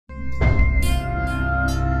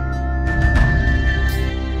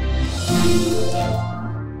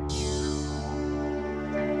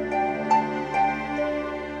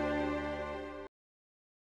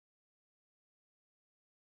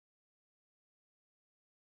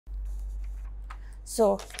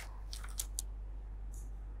So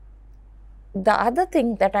the other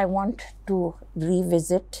thing that I want to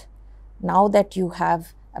revisit, now that you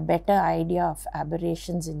have a better idea of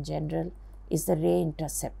aberrations in general, is the Ray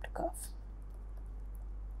Intercept Curve.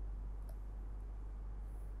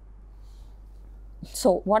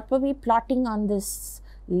 So what were we plotting on this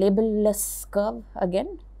labelless curve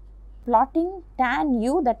again? Plotting tan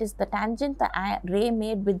u, that is the tangent the ray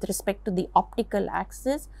made with respect to the optical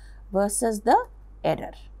axis, versus the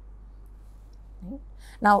error. Right?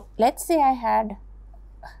 Now let's say I had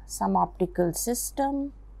some optical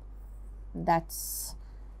system, that's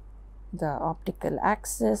the optical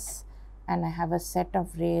axis, and I have a set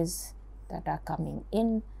of rays that are coming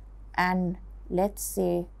in, and let's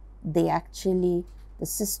say the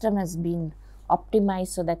system has been optimized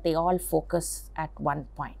so that they all focus at one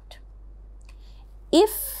point.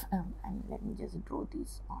 If, and let me just draw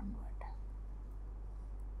these onward.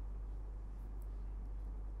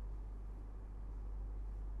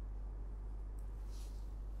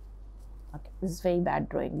 Okay, this is very bad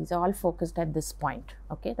drawing. These are all focused at this point.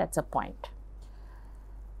 Okay, that's a point.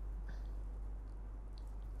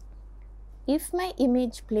 If my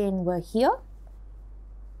image plane were here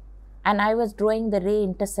and I was drawing the Ray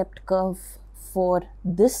Intercept Curve for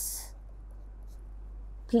this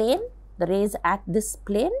plane, the rays at this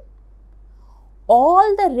plane,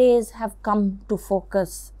 all the rays have come to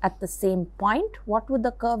focus at the same point, what would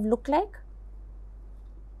the curve look like?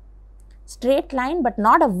 Straight line, but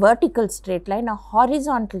not a vertical straight line, a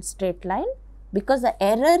horizontal straight line, because the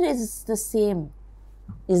error is the same,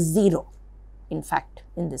 is 0 in fact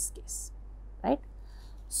in this case, right.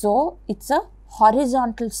 So it's a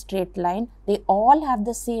horizontal straight line, they all have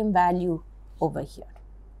the same value over here,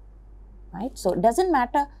 right. So it doesn't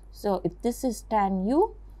matter, so if this is tan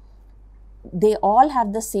u, they all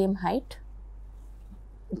have the same height,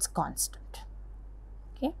 it's constant.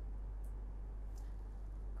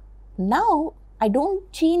 Now, I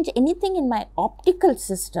don't change anything in my optical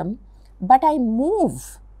system, but I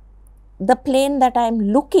move the plane that I am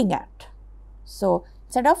looking at. So,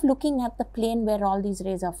 instead of looking at the plane where all these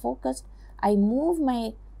rays are focused, I move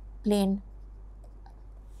my plane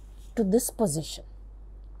to this position.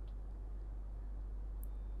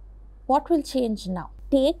 What will change now?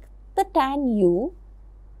 Take the tan u,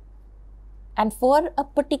 and for a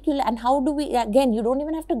particular, and how do we, again, you don't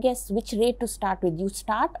even have to guess which ray to start with. You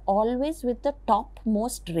start always with the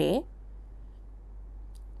topmost ray.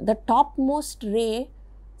 The topmost ray's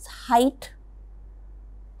height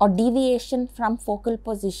or deviation from focal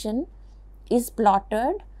position is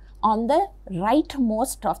plotted on the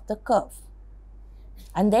rightmost of the curve.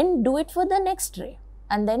 And then do it for the next ray,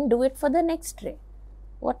 and then do it for the next ray.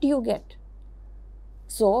 What do you get?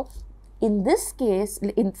 So, in this case,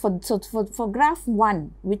 for graph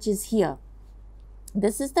 1, which is here,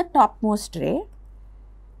 this is the topmost ray,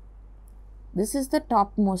 this is the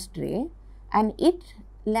topmost ray, and it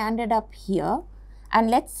landed up here,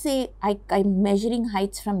 and let's say I'm measuring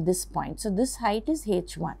heights from this point. So, this height is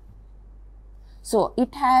h1. So,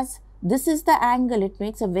 it has, this is the angle, it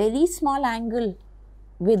makes a very small angle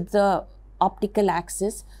with the optical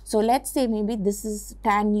axis. So, let's say maybe this is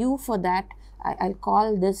tan u for that, I'll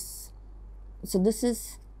call this. So, this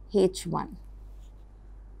is h1,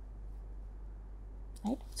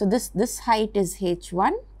 right. So, this height is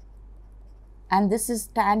h1, and this is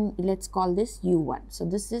tan, let's call this u1. So,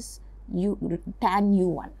 this is tan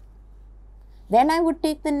u1. Then I would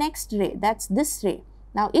take the next ray, that's this ray.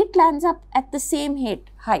 Now, it lands up at the same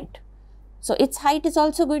height. So, its height is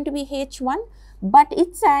also going to be h1, but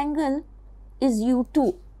its angle is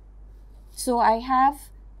u2. So, I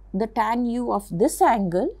have the tan u of this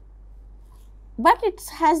angle, but it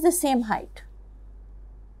has the same height,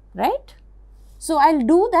 right. So, I will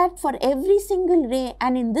do that for every single ray,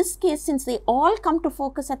 and in this case, since they all come to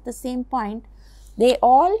focus at the same point, they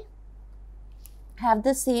all have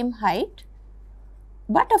the same height,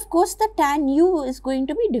 but of course, the tan u is going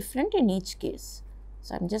to be different in each case.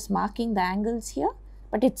 So, I am just marking the angles here,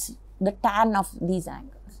 but it is the tan of these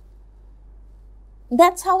angles.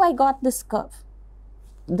 That is how I got this curve,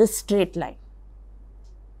 this straight line.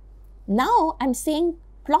 Now, I am saying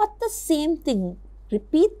plot the same thing,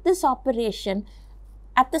 repeat this operation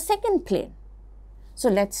at the second plane. So,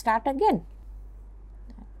 let us start again.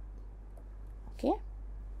 Okay.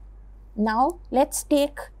 Now, let us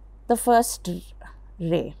take the first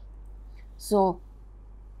ray. So,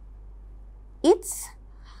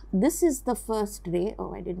 this is the first ray.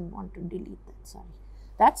 Oh, I did not want to delete that, sorry.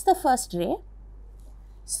 That is the first ray.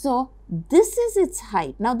 So, this is its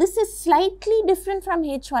height. Now, this is slightly different from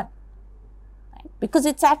h1. because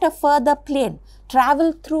it's at a further plane.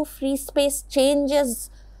 Travel through free space changes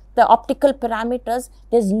the optical parameters.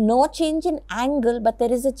 There's no change in angle, but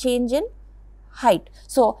there is a change in height.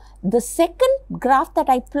 So the second graph that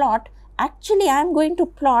I plot, actually I am going to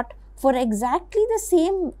plot for exactly the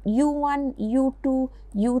same U1, U2,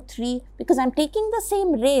 U3, because I'm taking the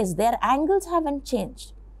same rays, their angles haven't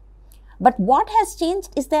changed. But what has changed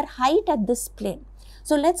is their height at this plane.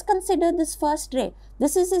 So let's consider this first ray.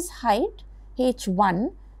 This is his height,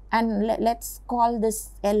 H1, and let's call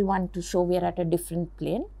this L1 to show we are at a different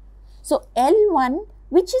plane. So L1,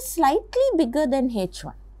 which is slightly bigger than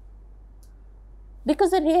H1, because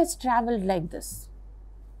the ray has traveled like this.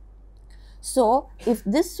 So if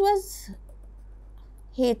this was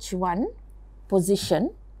H1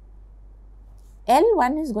 position,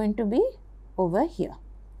 L1 is going to be over here.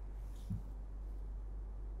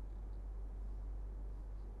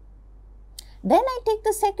 Then I take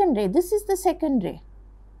the second ray. This is the second ray.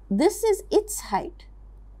 This is its height.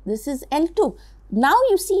 This is L2. Now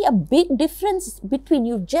you see a big difference between,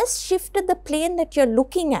 you just shifted the plane that you're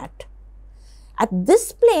looking at. At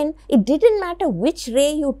this plane, it didn't matter which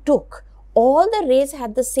ray you took. All the rays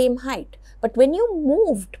had the same height. But when you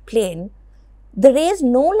moved plane, the rays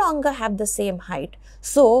no longer have the same height.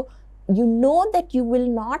 So you know that you will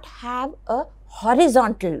not have a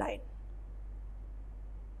horizontal line.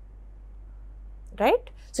 Right?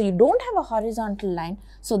 So you don't have a horizontal line.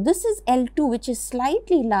 So this is L2, which is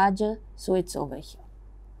slightly larger, so it's over here.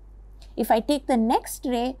 If I take the next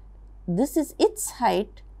ray, this is its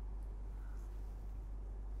height,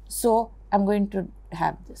 so I'm going to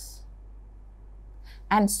have this.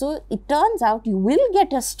 And so it turns out you will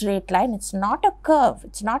get a straight line. It's not a curve.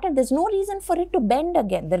 It's not a, there's no reason for it to bend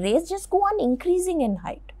again. The rays just go on increasing in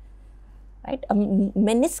height. Right? A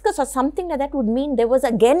meniscus or something like that would mean there was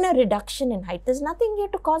again a reduction in height. There's nothing here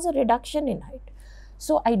to cause a reduction in height.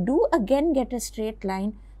 So I do again get a straight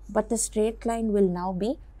line, but the straight line will now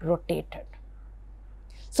be rotated.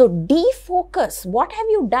 So defocus, what have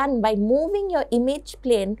you done by moving your image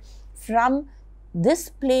plane from this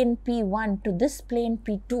plane P1 to this plane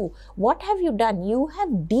P2? What have you done? You have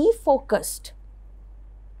defocused.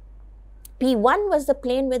 P1 was the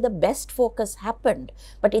plane where the best focus happened,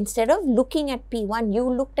 but instead of looking at P1, you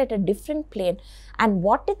looked at a different plane. And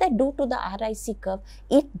what did that do to the RIC curve?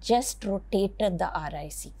 It just rotated the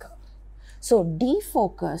RIC curve. So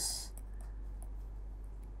defocus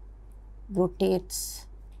rotates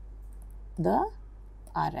the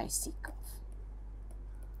RIC curve.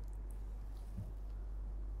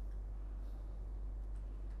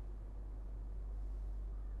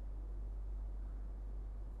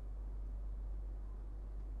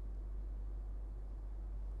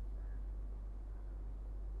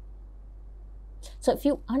 So if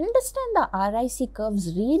you understand the RIC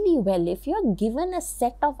curves really well, if you're given a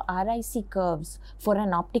set of RIC curves for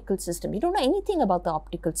an optical system, you don't know anything about the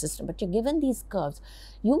optical system, but you're given these curves,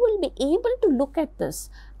 you will be able to look at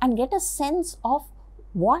this and get a sense of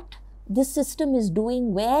what this system is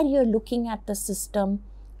doing, where you're looking at the system,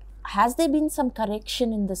 has there been some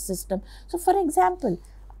correction in the system. So for example,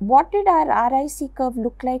 what did our RIC curve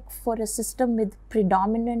look like for a system with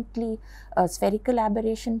predominantly spherical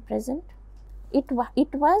aberration present? It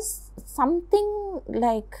was something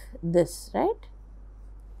like this, right?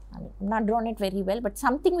 I mean, I'm not drawn it very well, but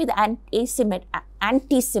something with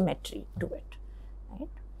anti-symmetry to it, right?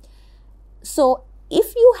 So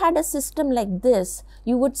if you had a system like this,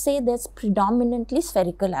 you would say there's predominantly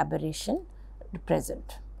spherical aberration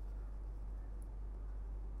present.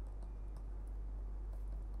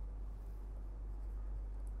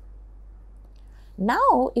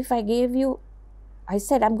 Now, if I gave you, I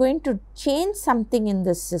said I'm going to change something in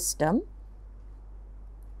this system.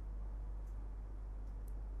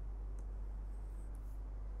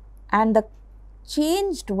 And the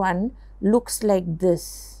changed one looks like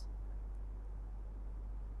this.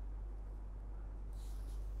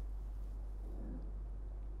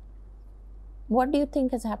 What do you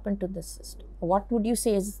think has happened to this system? What would you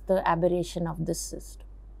say is the aberration of this system?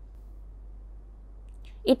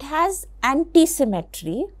 It has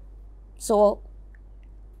anti-symmetry. So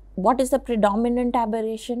what is the predominant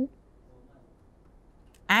aberration?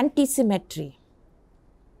 Anti-symmetry.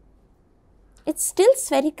 It's still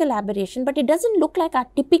spherical aberration, but it doesn't look like our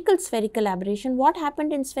typical spherical aberration. What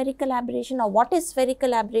happened in spherical aberration, or what is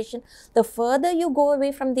spherical aberration? The further you go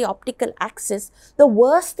away from the optical axis, the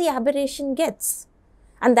worse the aberration gets.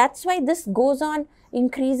 And that's why this goes on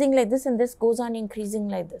increasing like this and this goes on increasing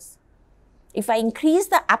like this. If I increase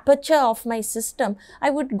the aperture of my system, I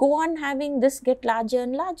would go on having this get larger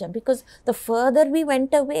and larger because the further we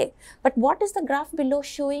went away. But what is the graph below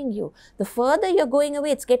showing you? The further you're going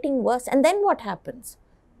away, it's getting worse. And then what happens?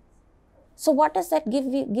 So what does that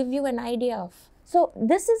give you an idea of? So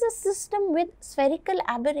this is a system with spherical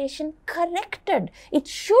aberration corrected. It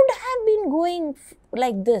should have been going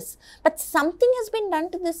like this, but something has been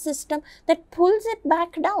done to this system that pulls it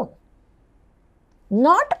back down.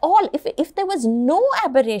 Not all, if there was no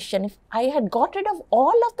aberration, if I had got rid of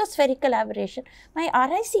all of the spherical aberration, my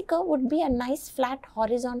RIC curve would be a nice flat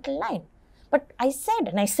horizontal line. But I said,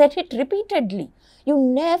 and I said it repeatedly, you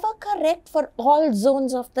never correct for all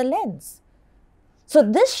zones of the lens. So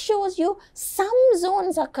this shows you some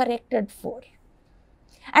zones are corrected for.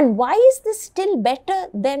 And why is this still better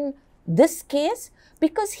than this case?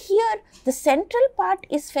 Because here the central part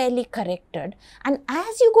is fairly corrected, and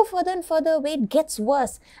as you go further and further away, it gets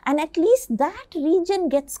worse, and at least that region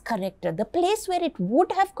gets corrected. The place where it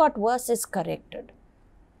would have got worse is corrected.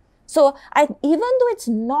 So even though it's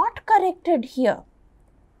not corrected here,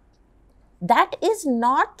 that is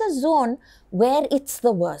not the zone where it's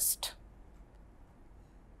the worst.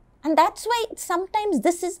 And that's why sometimes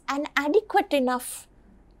this is an adequate enough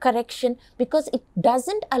correction, because it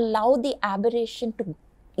doesn't allow the aberration to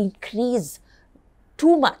increase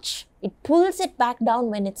too much. It pulls it back down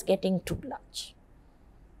when it's getting too large.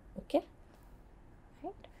 Okay?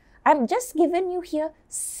 Right? I've just given you here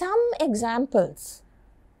some examples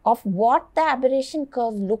of what the aberration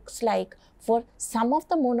curve looks like for some of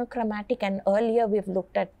the monochromatic, and earlier we've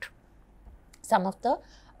looked at some of the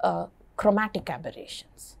chromatic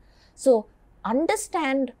aberrations. So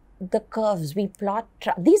understand the curves we plot.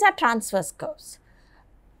 These are transverse curves.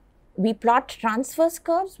 We plot transverse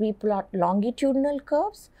curves, we plot longitudinal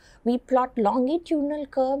curves, we plot longitudinal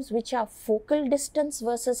curves which are focal distance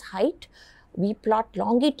versus height, we plot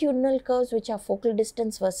longitudinal curves which are focal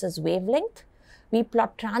distance versus wavelength, we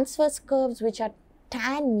plot transverse curves which are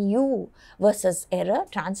tan u versus error,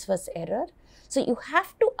 transverse error. So you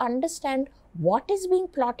have to understand what is being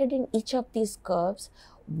plotted in each of these curves,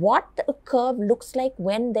 what the curve looks like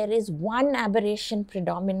when there is one aberration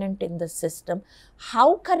predominant in the system,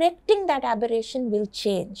 how correcting that aberration will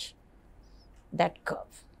change that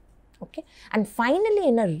curve. Okay? And finally,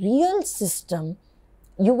 in a real system,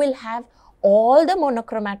 you will have all the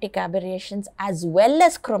monochromatic aberrations as well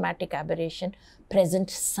as chromatic aberration present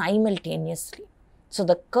simultaneously. So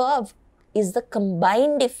the curve is the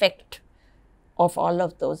combined effect of all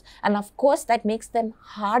of those, and of course that makes them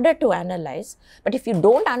harder to analyze. But if you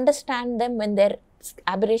don't understand them when their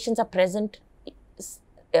aberrations are present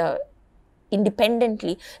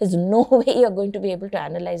independently, there's no way you're going to be able to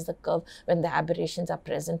analyze the curve when the aberrations are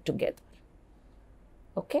present together.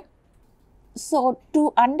 Okay? So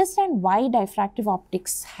to understand why diffractive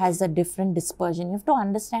optics has a different dispersion, you have to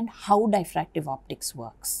understand how diffractive optics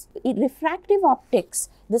works. In refractive optics,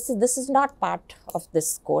 this is not part of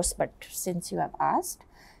this course, but since you have asked,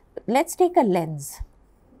 let's take a lens.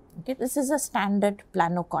 Okay, this is a standard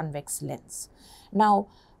plano-convex lens. Now,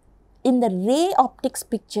 in the ray optics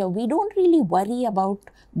picture, we don't really worry about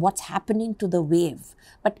what's happening to the wave.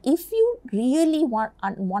 But if you really want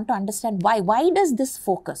to understand why does this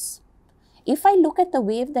focus? If I look at the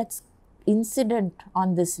wave that's incident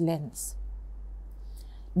on this lens,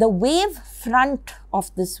 the wave front of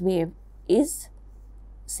this wave is,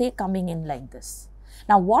 say, coming in like this.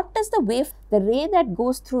 Now, what does the ray that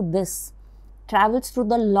goes through this travels through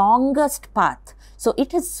the longest path. So,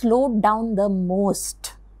 it has slowed down the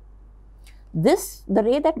most. The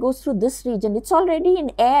ray that goes through this region, it's already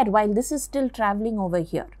in air while this is still traveling over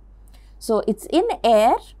here. So, it's in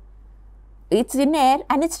air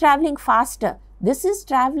and it's traveling faster. This is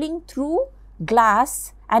traveling through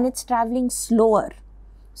glass and it's traveling slower.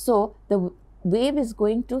 So, the wave is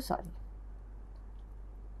going to,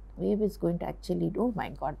 actually, oh my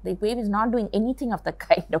God, the wave is not doing anything of the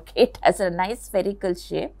kind, okay? It has a nice spherical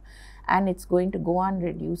shape and it's going to go on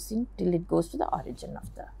reducing till it goes to the origin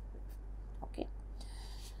of the, okay?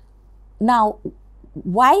 Now,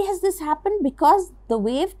 why has this happened? Because the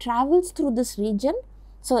wave travels through this region.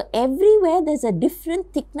 So, everywhere there is a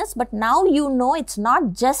different thickness, but now you know it's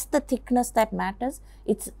not just the thickness that matters,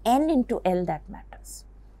 it's n into L that matters.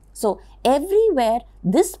 So, everywhere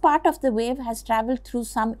this part of the wave has travelled through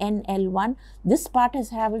some NL1, this part has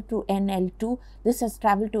travelled to NL2, this has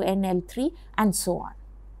travelled to NL3 and so on.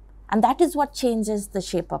 And that is what changes the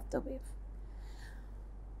shape of the wave.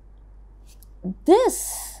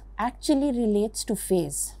 This actually relates to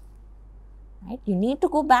phase. Right? You need to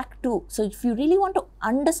go back to, so if you really want to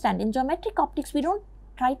understand, in geometric optics, we don't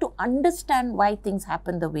try to understand why things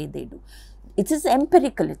happen the way they do. it is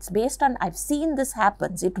empirical, it's based on, I've seen this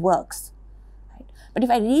happens, it works. Right? But if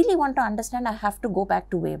I really want to understand, I have to go back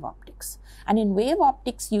to wave optics. And in wave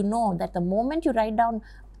optics, you know that the moment you write down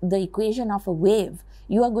the equation of a wave,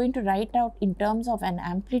 you are going to write out in terms of an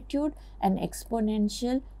amplitude and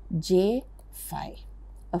exponential j phi,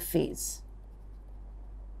 a phase.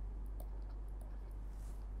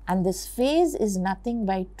 And this phase is nothing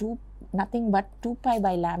but 2 pi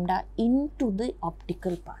by lambda into the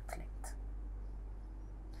optical path length.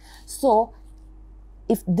 So,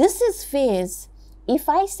 if this is phase, if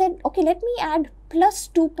I said, okay, let me add plus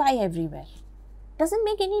 2 pi everywhere, doesn't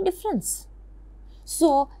make any difference.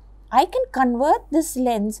 So, I can convert this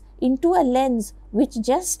lens into a lens which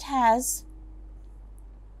just has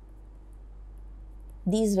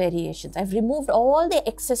these variations. I've removed all the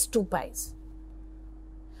excess 2 pi's.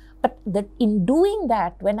 But in doing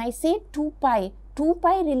that, when I say 2 pi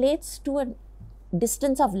relates to a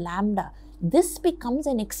distance of lambda. This becomes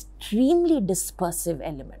an extremely dispersive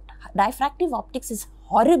element. Diffractive optics is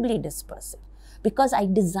horribly dispersive because I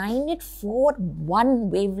design it for one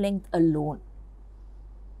wavelength alone.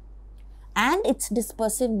 And its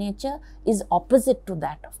dispersive nature is opposite to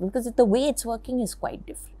that because the way it's working is quite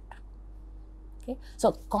different. Okay.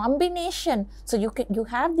 So, combination, so you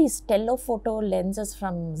have these telephoto lenses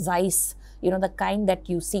from Zeiss, you know, the kind that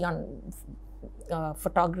you see on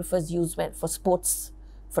photographers use for sports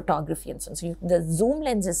photography and so on. So, the zoom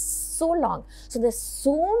lens is so long. So, there's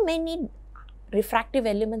so many refractive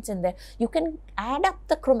elements in there. You can add up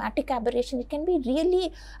the chromatic aberration. It can be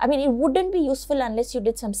really, I mean, it wouldn't be useful unless you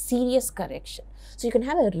did some serious correction. So, you can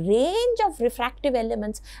have a range of refractive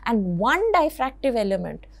elements and one diffractive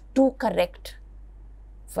element to correct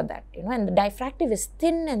for that, you know, and the diffractive is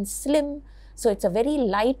thin and slim, so it's a very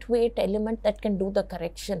lightweight element that can do the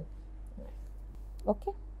correction.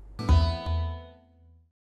 Okay.